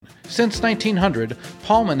Since 1900,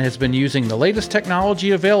 Paulman has been using the latest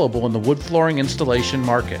technology available in the wood flooring installation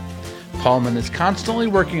market. Paulman is constantly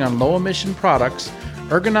working on low-emission products,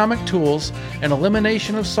 ergonomic tools, and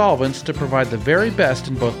elimination of solvents to provide the very best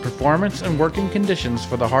in both performance and working conditions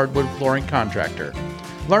for the hardwood flooring contractor.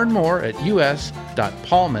 Learn more at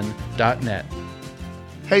us.paulman.net.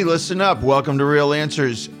 Hey, listen up. Welcome to Real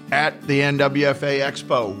Answers at the NWFA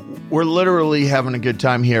Expo. We're literally having a good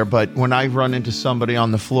time here, but when I run into somebody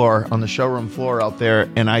on the floor, on the showroom floor out there,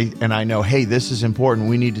 and I know, hey, this is important,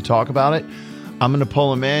 we need to talk about it, I'm going to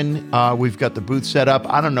pull them in. We've got the booth set up.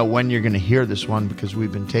 I don't know when you're going to hear this one because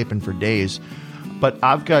we've been taping for days, but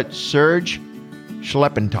I've got Serge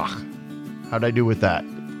Schleppentag. How'd I do with that?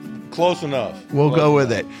 Close enough. We'll go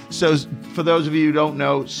with it. So for those of you who don't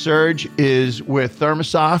know, Serge is with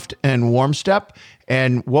Thermosoft and WarmStep.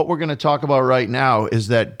 And what we're going to talk about right now is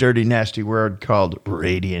that dirty, nasty word called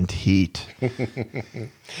radiant heat.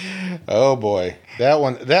 Oh, boy. That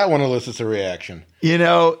one elicits a reaction. You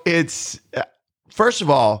know, it's, first of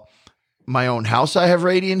all, my own house, I have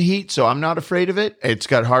radiant heat, so I'm not afraid of it. It's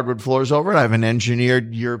got hardwood floors over it. I have an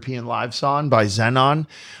engineered European Liveson by Xenon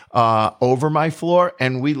over my floor,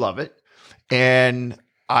 and we love it. And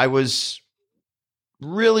I was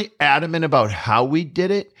really adamant about how we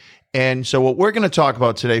did it. And so what we're going to talk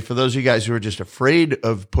about today, for those of you guys who are just afraid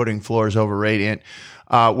of putting floors over radiant,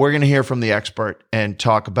 we're going to hear from the expert and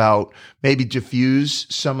talk about maybe diffuse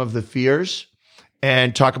some of the fears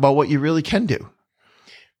and talk about what you really can do.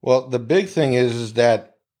 Well, the big thing is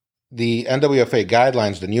that the NWFA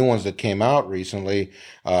guidelines, the new ones that came out recently,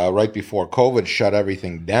 right before COVID shut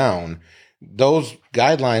everything down, those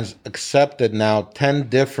guidelines accepted now 10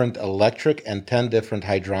 different electric and 10 different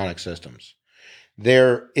hydronic systems.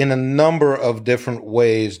 They're in a number of different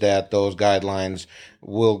ways that those guidelines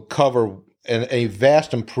will cover a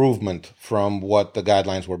vast improvement from what the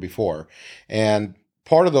guidelines were before. And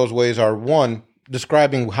part of those ways are, one,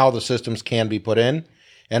 describing how the systems can be put in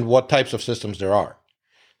and what types of systems there are.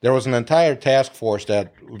 There was an entire task force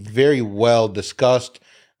that very well discussed,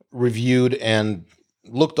 reviewed, and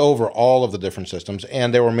looked over all of the different systems.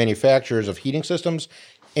 And there were manufacturers of heating systems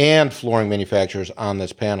and flooring manufacturers on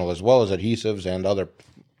this panel, as well as adhesives and other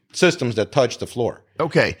systems that touch the floor.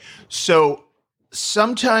 Okay. So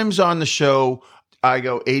sometimes on the show, I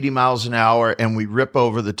go 80 miles an hour and we rip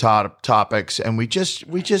over the topics and we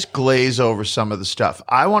just glaze over some of the stuff.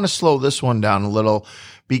 I want to slow this one down a little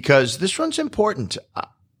because this one's important.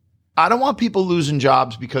 I don't want people losing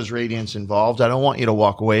jobs because radiant's involved. I don't want you to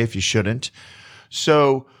walk away if you shouldn't.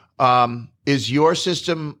 So is your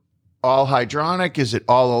system all hydronic? Is it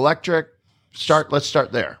all electric? Let's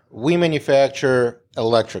start there. We manufacture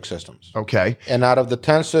electric systems. Okay. And out of the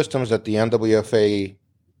 10 systems that the NWFA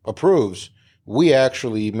approves, we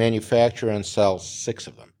actually manufacture and sell 6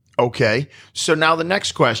 of them. Okay. So now the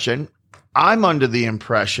next question, I'm under the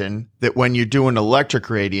impression that when you do an electric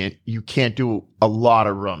radiant, you can't do a lot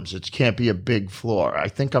of rooms. It can't be a big floor. I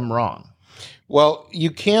think I'm wrong. Well, you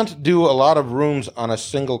can't do a lot of rooms on a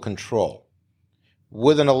single control.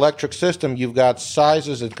 With an electric system, you've got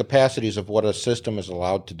sizes and capacities of what a system is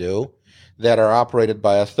allowed to do that are operated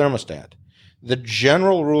by a thermostat. The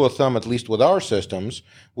general rule of thumb, at least with our systems,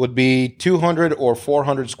 would be 200 or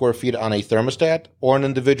 400 square feet on a thermostat or an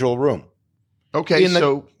individual room. Okay,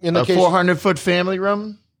 so a 400-foot family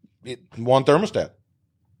room? One thermostat.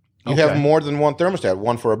 You have more than one thermostat.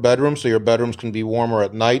 One for a bedroom, so your bedrooms can be warmer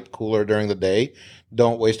at night, cooler during the day.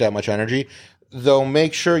 Don't waste that much energy. Though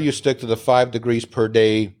make sure you stick to the 5 degrees per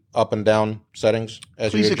day up and down settings.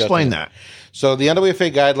 Please explain that. So the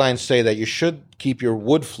NWFA guidelines say that you should keep your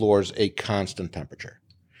wood floors a constant temperature.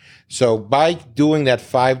 So by doing that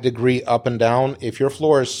 5 degree up and down, if your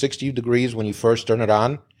floor is 60 degrees when you first turn it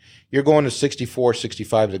on, you're going to 64,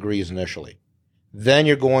 65 degrees initially. Then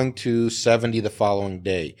you're going to 70 the following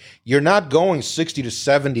day. You're not going 60 to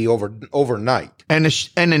 70 overnight. And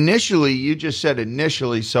initially, you just said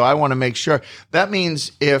initially, so I want to make sure. That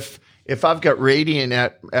means if I've got radiant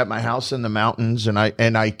at my house in the mountains and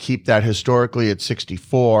I keep that historically at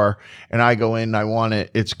 64 and I go in, I want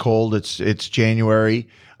it's cold, it's January,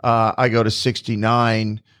 I go to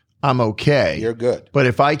 69, I'm okay. You're good. But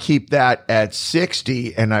if I keep that at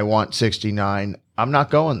 60 and I want 69, I'm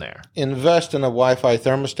not going there. Invest in a Wi-Fi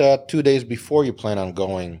thermostat 2 days before you plan on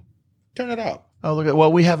going. Turn it up. Oh, look at,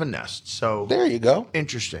 well, we have a Nest, so there you go.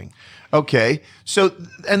 Interesting. Okay, so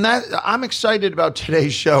and that I'm excited about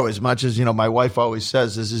today's show as much as my wife always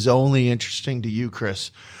says this is only interesting to you,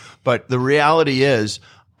 Chris. But the reality is,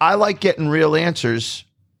 I like getting real answers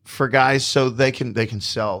for guys so they can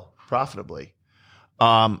sell profitably.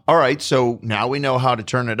 All right, so now we know how to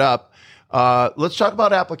turn it up. Let's talk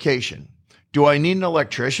about application. Do I need an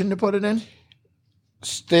electrician to put it in?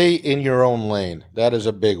 Stay in your own lane. That is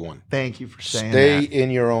a big one. Thank you for saying Stay that. in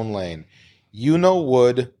your own lane. You know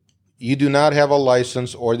wood. You do not have a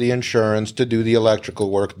license or the insurance to do the electrical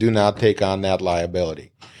work. Do not take on that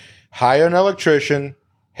liability. Hire an electrician.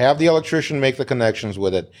 Have the electrician make the connections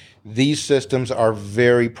with it. These systems are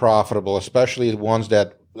very profitable, especially the ones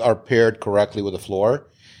that are paired correctly with the floor.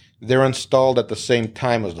 They're installed at the same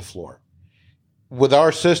time as the floor. With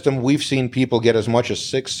our system, we've seen people get as much as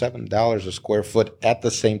 $6-7 a square foot at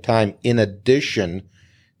the same time, in addition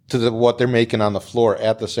to what they're making on the floor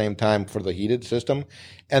at the same time for the heated system.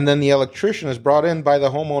 And then the electrician is brought in by the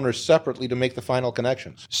homeowner separately to make the final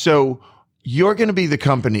connections. So you're going to be the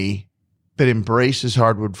company that embraces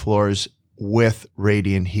hardwood floors with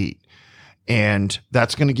radiant heat. And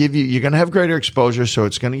that's going to give you, you're going to have greater exposure. So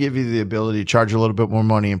it's going to give you the ability to charge a little bit more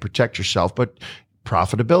money and protect yourself, but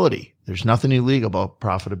profitability. There's nothing illegal about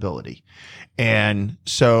profitability. And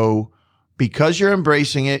so because you're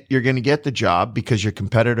embracing it, you're going to get the job because your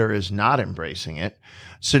competitor is not embracing it.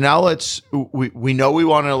 So now we know we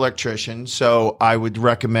want an electrician. So I would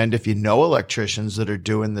recommend, if you know electricians that are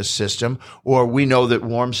doing this system, or we know that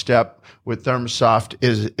WarmStep with ThermoSoft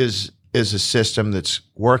is a system that's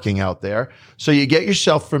working out there. So you get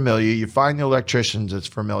yourself familiar, you find the electricians that's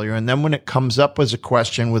familiar, and then when it comes up as a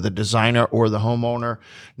question with a designer or the homeowner,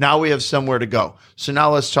 now we have somewhere to go. So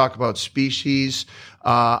now let's talk about species.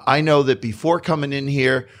 I know that before coming in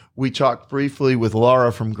here, we talked briefly with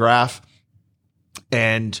Laura from Graph,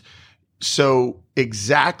 and so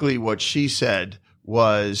exactly what she said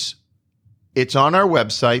was, it's on our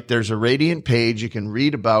website. There's a Radiant page. You can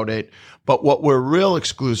read about it. But what we're real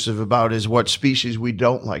exclusive about is what species we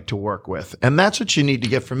don't like to work with. And that's what you need to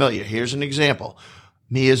get familiar. Here's an example.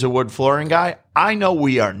 Me as a wood flooring guy, I know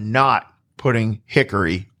we are not putting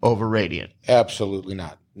hickory over Radiant. Absolutely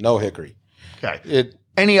not. No hickory. Okay.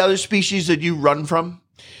 Any other species that you run from?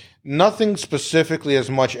 Nothing specifically as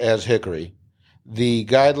much as hickory. The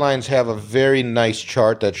guidelines have a very nice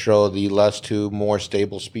chart that show the less to more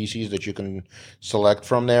stable species that you can select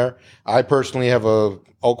from there. I personally have a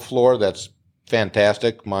oak floor that's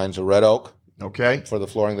fantastic. Mine's a red oak. Okay. For the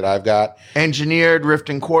flooring that I've got. Engineered, rift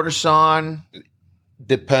and quarter sawn.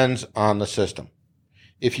 Depends on the system.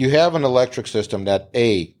 If you have an electric system that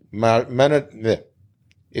if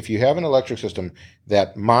you have an electric system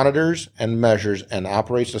that monitors and measures and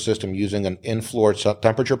operates the system using an in-floor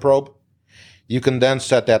temperature probe, you can then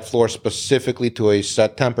set that floor specifically to a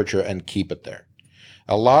set temperature and keep it there.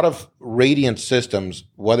 A lot of radiant systems,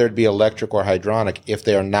 whether it be electric or hydronic, if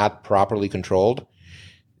they are not properly controlled,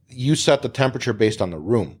 you set the temperature based on the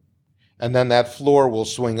room. And then that floor will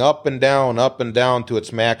swing up and down to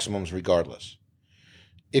its maximums regardless.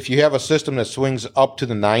 If you have a system that swings up to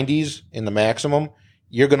the 90s in the maximum,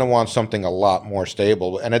 you're going to want something a lot more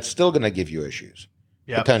stable, and it's still going to give you issues,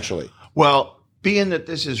 potentially. Well, being that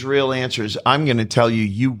this is Real Answers, I'm going to tell you,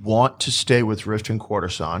 you want to stay with rift and quarter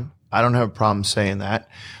sawn. I don't have a problem saying that.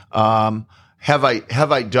 Have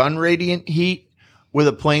I done radiant heat with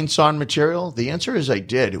a plain sawn material? The answer is I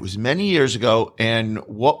did. It was many years ago, and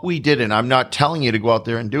what we did, and I'm not telling you to go out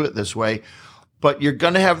there and do it this way, but you're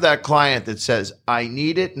going to have that client that says, I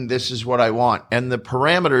need it, and this is what I want. And the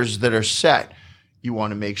parameters that are set, you want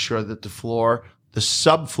to make sure that the floor, the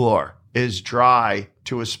subfloor, is dry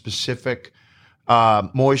to a specific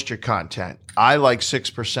moisture content. I like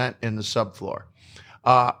 6% in the subfloor,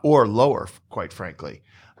 or lower, quite frankly.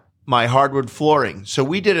 My hardwood flooring. So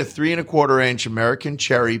we did a 3 1/4 inch American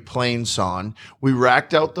Cherry plain sawn. We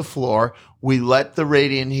racked out the floor. We let the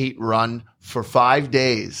radiant heat run for 5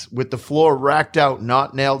 days with the floor racked out,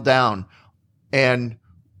 not nailed down. And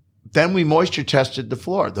then we moisture tested the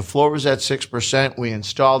floor. The floor was at 6%. We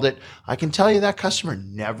installed it. I can tell you that customer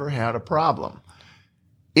never had a problem.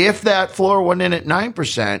 If that floor went in at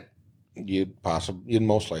 9%, you'd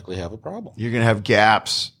most likely have a problem. You're going to have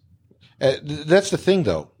gaps. That's the thing,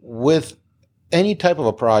 though. With any type of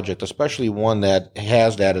a project, especially one that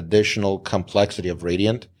has that additional complexity of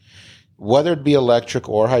radiant, whether it be electric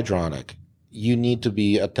or hydronic, you need to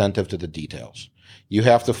be attentive to the details. You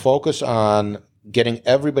have to focus on getting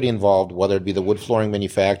everybody involved, whether it be the wood flooring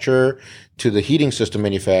manufacturer, to the heating system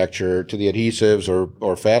manufacturer, to the adhesives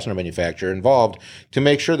or fastener manufacturer involved, to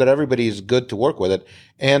make sure that everybody is good to work with it.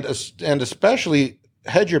 And especially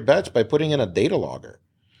hedge your bets by putting in a data logger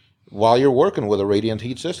while you're working with a radiant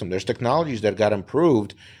heat system. There's technologies that got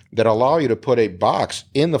improved that allow you to put a box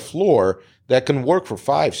in the floor that can work for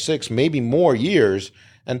 5, 6, maybe more years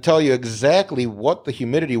and tell you exactly what the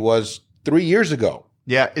humidity was 3 years ago.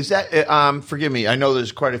 Yeah. Is that, forgive me, I know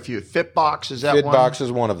there's quite a few. Fitbox, is that one? Fitbox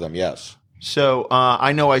is one of them, yes. So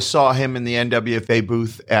I know I saw him in the NWFA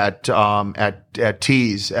booth at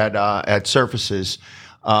Tees at Surfaces.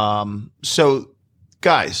 So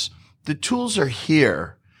guys, the tools are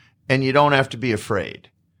here, and you don't have to be afraid.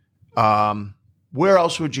 Where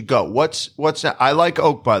else would you go? What's that? I like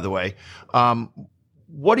oak, by the way.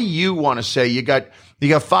 What do you want to say? You got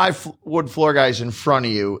 5 wood floor guys in front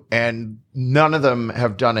of you, and none of them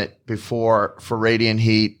have done it before for Radiant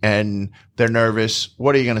Heat, and they're nervous.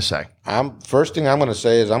 What are you going to say? First thing I'm going to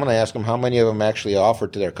say is I'm going to ask them how many of them actually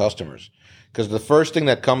offered to their customers. Because the first thing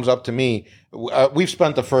that comes up to me, we've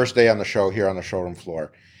spent the first day on the show here on the showroom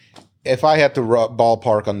floor. If I had to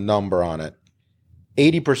ballpark a number on it,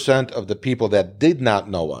 80% of the people that did not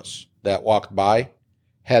know us that walked by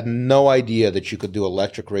had no idea that you could do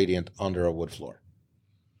electric radiant under a wood floor.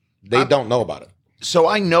 They don't know about it. So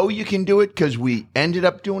I know you can do it because we ended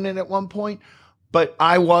up doing it at one point, but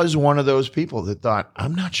I was one of those people that thought,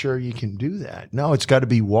 I'm not sure you can do that. No, it's got to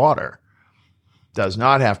be water. Does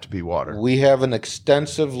not have to be water. We have an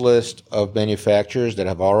extensive list of manufacturers that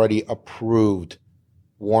have already approved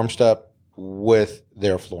WarmStep with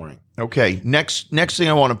their flooring. Okay. Next thing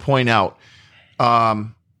I want to point out,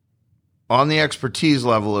 on the expertise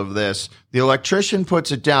level of this, the electrician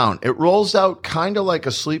puts it down. It rolls out kind of like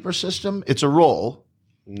a sleeper system. It's a roll.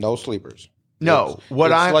 No sleepers. No.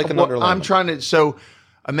 I'm trying to, so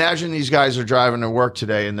imagine these guys are driving to work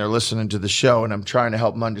today and they're listening to the show, and I'm trying to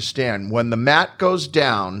help them understand. When the mat goes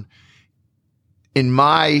down, in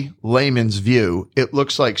my layman's view, it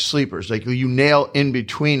looks like sleepers. Like you nail in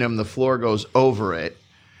between them, the floor goes over it.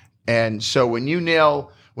 And so when you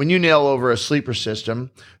nail over a sleeper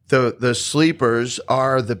system, the sleepers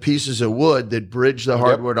are the pieces of wood that bridge the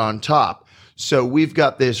hardwood on top. So we've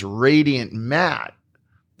got this radiant mat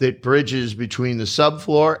that bridges between the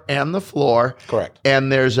subfloor and the floor. Correct.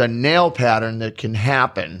 And there's a nail pattern that can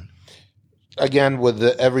happen. Again, with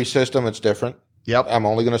every system, it's different. Yep. I'm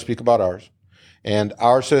only going to speak about ours. And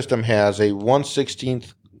our system has a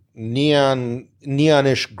 1/16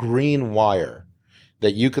 neonish green wire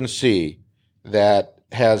that you can see that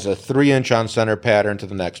has a 3-inch on center pattern to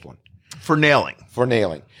the next one. For nailing.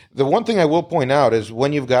 The one thing I will point out is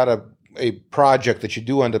when you've got a project that you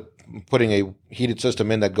do end up putting a heated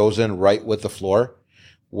system in that goes in right with the floor,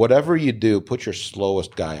 whatever you do, put your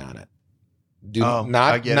slowest guy on it.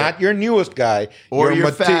 Not your newest guy or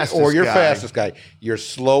your fastest guy. Your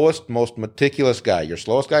slowest, most meticulous guy. Your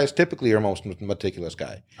slowest guy is typically your most meticulous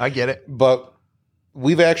guy. I get it. But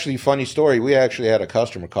funny story, we actually had a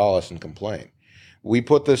customer call us and complain. We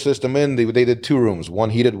put the system in. They did 2 rooms,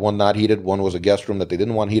 one heated, one not heated. One was a guest room that they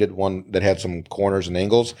didn't want heated, one that had some corners and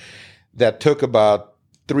angles. That took about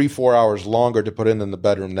 3-4 hours longer to put in than the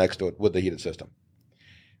bedroom next to it with the heated system.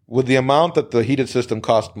 With the amount that the heated system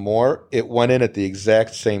cost more, it went in at the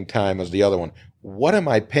exact same time as the other one. What am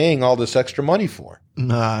I paying all this extra money for?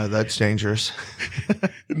 Nah, that's dangerous.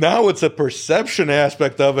 Now it's a perception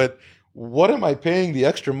aspect of it. What am I paying the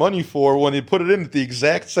extra money for when you put it in at the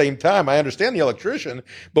exact same time? I understand the electrician,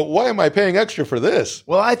 but why am I paying extra for this?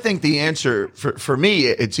 Well, I think the answer for me,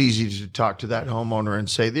 it's easy to talk to that homeowner and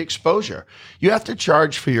say the exposure. You have to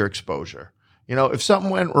charge for your exposure. You know, if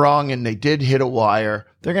something went wrong and they did hit a wire,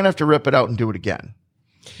 they're going to have to rip it out and do it again.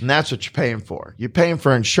 And that's what you're paying for. You're paying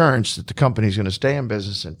for insurance that the company's going to stay in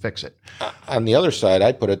business and fix it. On the other side,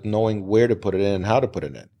 I put it knowing where to put it in and how to put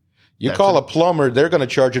it in. You call a plumber, they're going to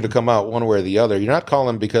charge you to come out one way or the other. You're not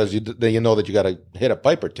calling because you know that you got to hit a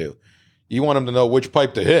pipe or two. You want them to know which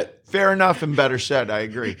pipe to hit. Fair enough and better said. I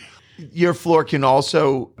agree. Your floor can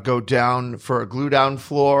also go down for a glue down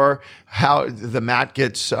floor. How the mat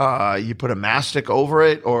gets, you put a mastic over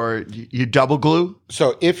it or you double glue?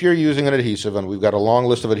 So if you're using an adhesive, and we've got a long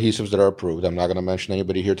list of adhesives that are approved, I'm not going to mention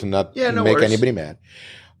anybody here to make anybody mad.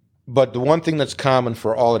 But the one thing that's common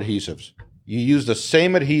for all adhesives, you use the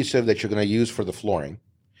same adhesive that you're going to use for the flooring.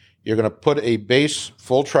 You're going to put a base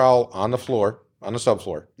full trowel on the floor, on the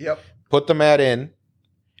subfloor. Yep. Put the mat in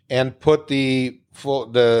and put the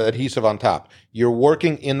adhesive on top. You're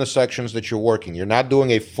working in the sections that you're working. You're not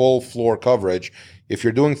doing a full floor coverage. If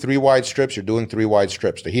you're doing 3 wide strips, you're doing 3 wide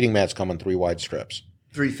strips. The heating mats come in 3 wide strips.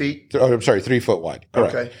 3 feet? I'm sorry, 3 foot wide.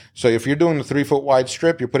 Correct. Okay. So if you're doing the 3 foot wide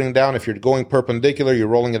strip, you're putting down. If you're going perpendicular, you're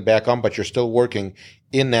rolling it back on, but you're still working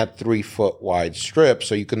in that 3 foot wide strip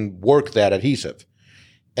so you can work that adhesive.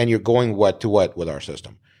 And you're going wet to wet with our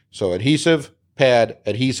system. So adhesive, pad,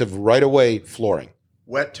 adhesive right away, flooring.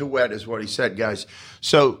 Wet to wet is what he said, guys.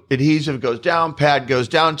 So adhesive goes down, pad goes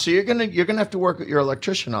down. So you're gonna have to work with your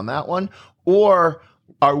electrician on that one, or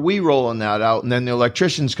are we rolling that out and then the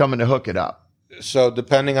electrician's coming to hook it up? So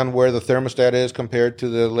depending on where the thermostat is compared to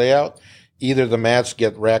the layout, Either the mats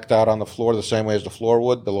get racked out on the floor the same way as the floor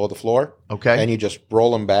would below the floor. Okay. And you just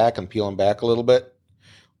roll them back and peel them back a little bit.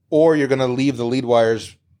 Or you're going to leave the lead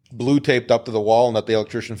wires blue taped up to the wall and let the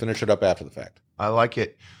electrician finish it up after the fact. I like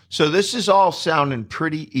it. So this is all sounding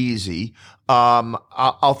pretty easy.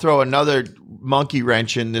 I'll throw another monkey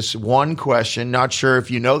wrench in this one question. Not sure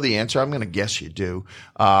if you know the answer. I'm going to guess you do.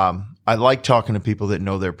 I like talking to people that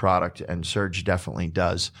know their product, and Serge definitely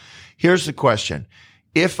does. Here's the question.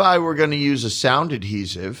 If I were going to use a sound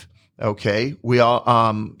adhesive, okay,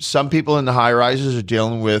 some people in the high rises are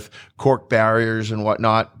dealing with cork barriers and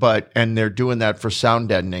whatnot, and they're doing that for sound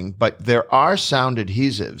deadening, but there are sound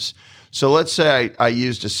adhesives. So let's say I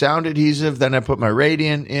used a sound adhesive, then I put my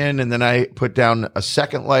Radiant in, and then I put down a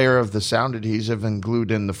second layer of the sound adhesive and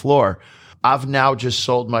glued in the floor. I've now just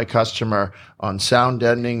sold my customer on sound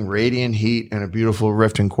deadening, Radiant heat, and a beautiful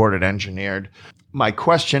Riften Corded engineered. My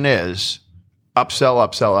question is, upsell,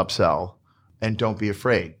 upsell, upsell, and don't be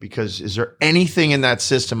afraid, because is there anything in that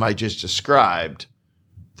system I just described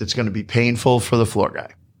that's going to be painful for the floor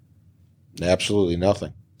guy? Absolutely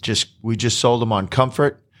nothing. We just sold them on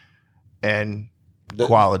comfort and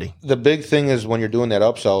quality. The big thing is when you're doing that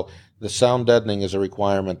upsell, the sound deadening is a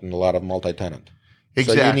requirement in a lot of multi-tenant.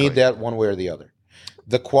 Exactly. So you need that one way or the other.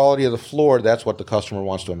 The quality of the floor, that's what the customer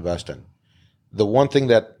wants to invest in. The one thing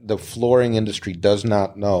that the flooring industry does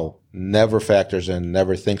not know, never factors in,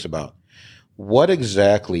 never thinks about, what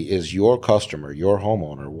exactly is your customer, your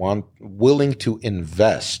homeowner, willing to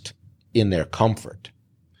invest in their comfort?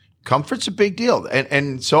 Comfort's a big deal.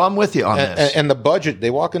 And so I'm with you on this. And the budget,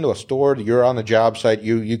 they walk into a store, you're on the job site,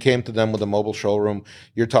 you came to them with a mobile showroom,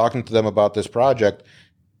 you're talking to them about this project.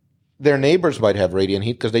 Their neighbors might have Radiant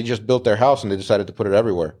heat because they just built their house and they decided to put it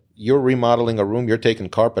everywhere. You're remodeling a room, you're taking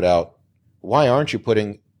carpet out. Why aren't you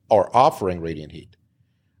putting or offering Radiant heat?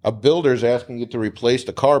 A builder's asking you to replace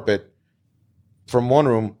the carpet from one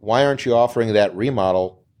room. Why aren't you offering that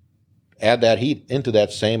remodel, add that heat into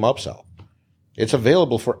that same upsell? It's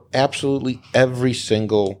available for absolutely every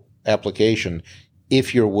single application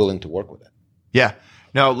if you're willing to work with it. Yeah.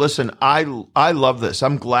 No, listen, I love this.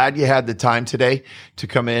 I'm glad you had the time today to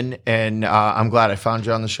come in, and I'm glad I found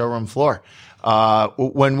you on the showroom floor.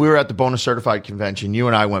 When we were at the Bonus Certified Convention, you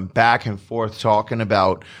and I went back and forth talking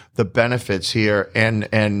about the benefits here and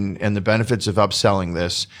the benefits of upselling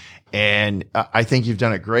this. And I think you've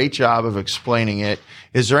done a great job of explaining it.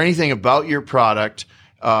 Is there anything about your product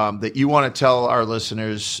that you want to tell our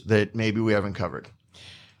listeners that maybe we haven't covered?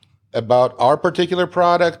 About our particular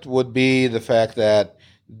product would be the fact that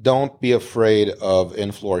don't be afraid of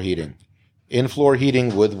in-floor heating. In-floor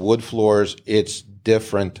heating with wood floors, it's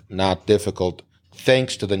different, not difficult,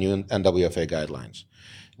 thanks to the new NWFA guidelines.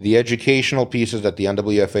 The educational pieces that the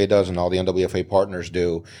NWFA does and all the NWFA partners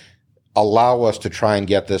do allow us to try and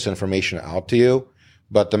get this information out to you.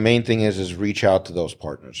 But the main thing is reach out to those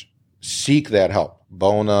partners. Seek that help.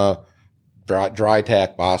 Bona,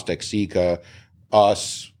 DryTac, Bostik, Sika,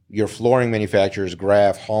 us, your flooring manufacturers,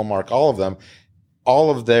 Graf, Hallmark, all of them,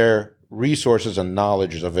 all of their resources and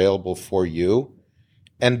knowledge is available for you.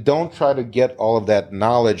 And don't try to get all of that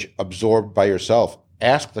knowledge absorbed by yourself.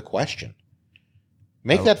 Ask the question.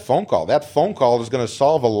 Make that phone call. That phone call is going to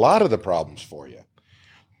solve a lot of the problems for you.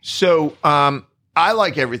 So I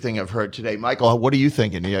like everything I've heard today. Michael, what are you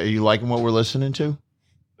thinking? Are you liking what we're listening to?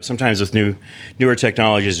 Sometimes with newer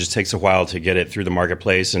technologies, it just takes a while to get it through the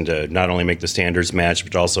marketplace and to not only make the standards match,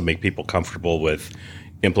 but also make people comfortable with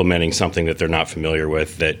implementing something that they're not familiar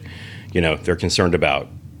with, that they're concerned about.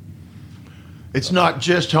 It's not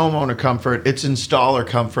just homeowner comfort; it's installer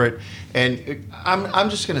comfort. And I'm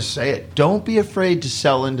just going to say it: don't be afraid to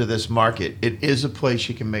sell into this market. It is a place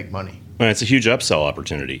you can make money. Well, it's a huge upsell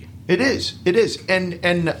opportunity. It is.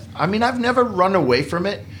 And I mean, I've never run away from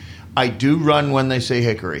it. I do run when they say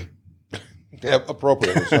hickory. Yeah,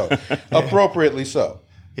 appropriately so. Appropriately so.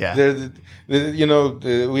 Yeah.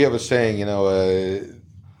 We have a saying, the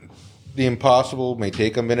impossible may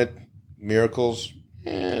take a minute, miracles,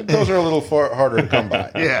 those are a little harder to come by.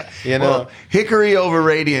 Yeah. Well, hickory over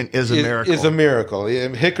Radiant is a miracle. Is a miracle.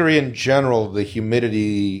 Hickory in general, the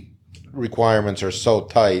humidity requirements are so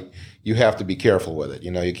tight, you have to be careful with it.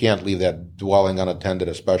 You can't leave that dwelling unattended,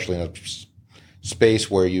 especially in a space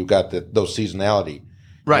where you've got those seasonality.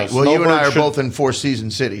 Right. Well, you and I are both in four-season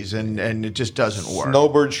cities, and it just doesn't work.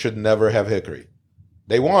 Snowbirds should never have hickory.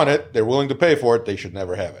 They want it. They're willing to pay for it. They should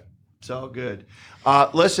never have it. It's all good.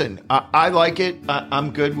 Listen, I like it.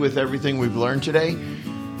 I'm good with everything we've learned today.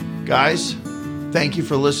 Guys, thank you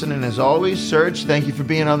for listening as always. Serge, thank you for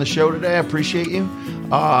being on the show today. I appreciate you.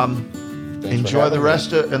 Enjoy the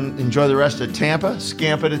rest of Tampa.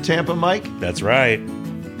 Scamper to Tampa, Mike. That's right.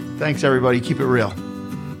 Thanks, everybody. Keep it real.